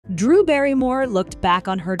Drew Barrymore looked back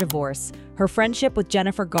on her divorce, her friendship with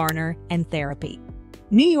Jennifer Garner, and therapy.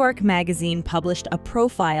 New York Magazine published a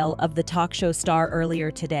profile of the talk show star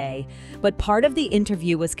earlier today, but part of the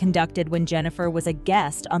interview was conducted when Jennifer was a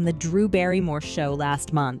guest on the Drew Barrymore show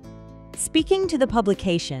last month. Speaking to the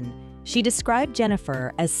publication, she described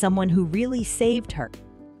Jennifer as someone who really saved her.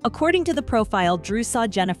 According to the profile, Drew saw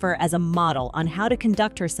Jennifer as a model on how to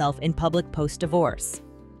conduct herself in public post-divorce.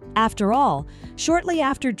 After all, shortly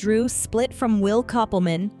after Drew split from Will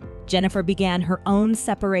Koppelman, Jennifer began her own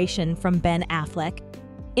separation from Ben Affleck.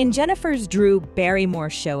 In Jennifer's Drew Barrymore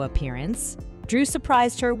show appearance, Drew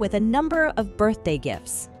surprised her with a number of birthday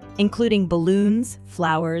gifts, including balloons,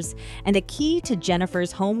 flowers, and a key to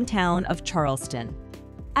Jennifer's hometown of Charleston.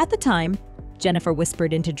 At the time, Jennifer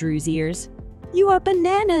whispered into Drew's ears, "You are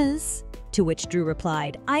bananas," to which Drew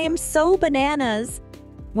replied, "I am so bananas."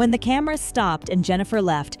 When the cameras stopped and Jennifer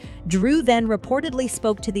left, Drew then reportedly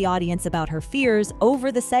spoke to the audience about her fears over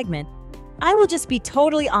the segment. "I will just be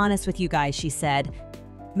totally honest with you guys," she said.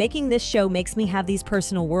 "Making this show makes me have these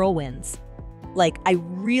personal whirlwinds. Like, I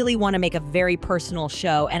really want to make a very personal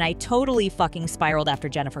show, and I totally fucking spiraled after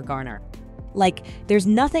Jennifer Garner. Like, there's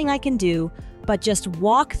nothing I can do but just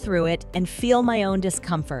walk through it and feel my own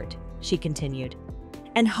discomfort," she continued,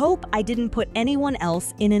 "and hope I didn't put anyone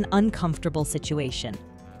else in an uncomfortable situation."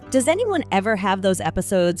 Does anyone ever have those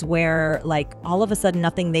episodes where, like, all of a sudden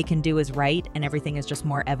nothing they can do is right and everything is just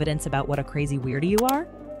more evidence about what a crazy weirdo you are?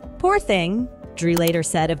 "Poor thing," Drew later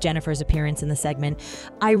said of Jennifer's appearance in the segment,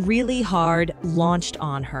 "I really hard launched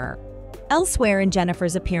on her." Elsewhere in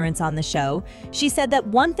Jennifer's appearance on the show, she said that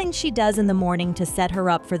one thing she does in the morning to set her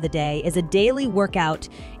up for the day is a daily workout,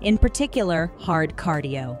 in particular, hard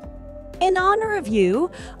cardio. "In honor of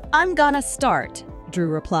you, I'm gonna start," Drew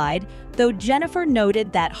replied, though Jennifer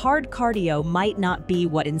noted that hard cardio might not be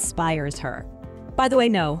what inspires her. "By the way,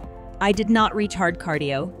 no, I did not reach hard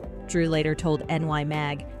cardio," Drew later told NY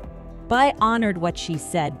Mag, "but I honored what she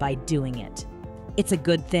said by doing it. It's a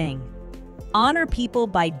good thing. Honor people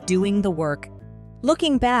by doing the work."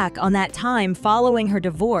 Looking back on that time following her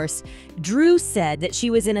divorce, Drew said that she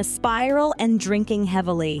was in a spiral and drinking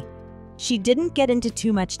heavily. She didn't get into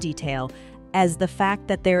too much detail, as the fact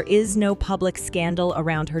that there is no public scandal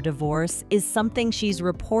around her divorce is something she's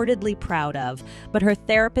reportedly proud of, but her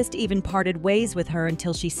therapist even parted ways with her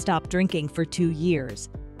until she stopped drinking for 2 years.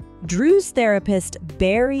 Drew's therapist,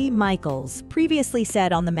 Barry Michaels, previously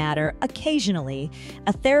said on the matter, occasionally,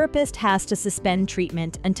 a therapist has to suspend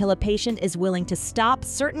treatment until a patient is willing to stop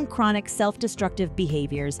certain chronic self-destructive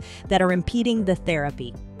behaviors that are impeding the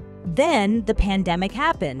therapy. Then the pandemic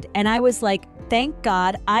happened, and I was like, "Thank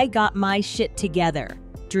God I got my shit together,"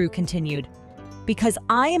 Drew continued, "because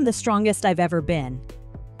I am the strongest I've ever been.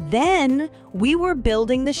 Then we were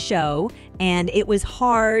building the show, and it was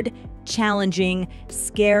hard, challenging,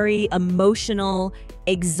 scary, emotional,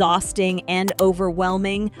 exhausting, and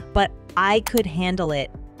overwhelming, but I could handle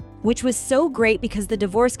it, which was so great because the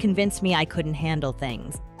divorce convinced me I couldn't handle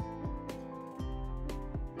things."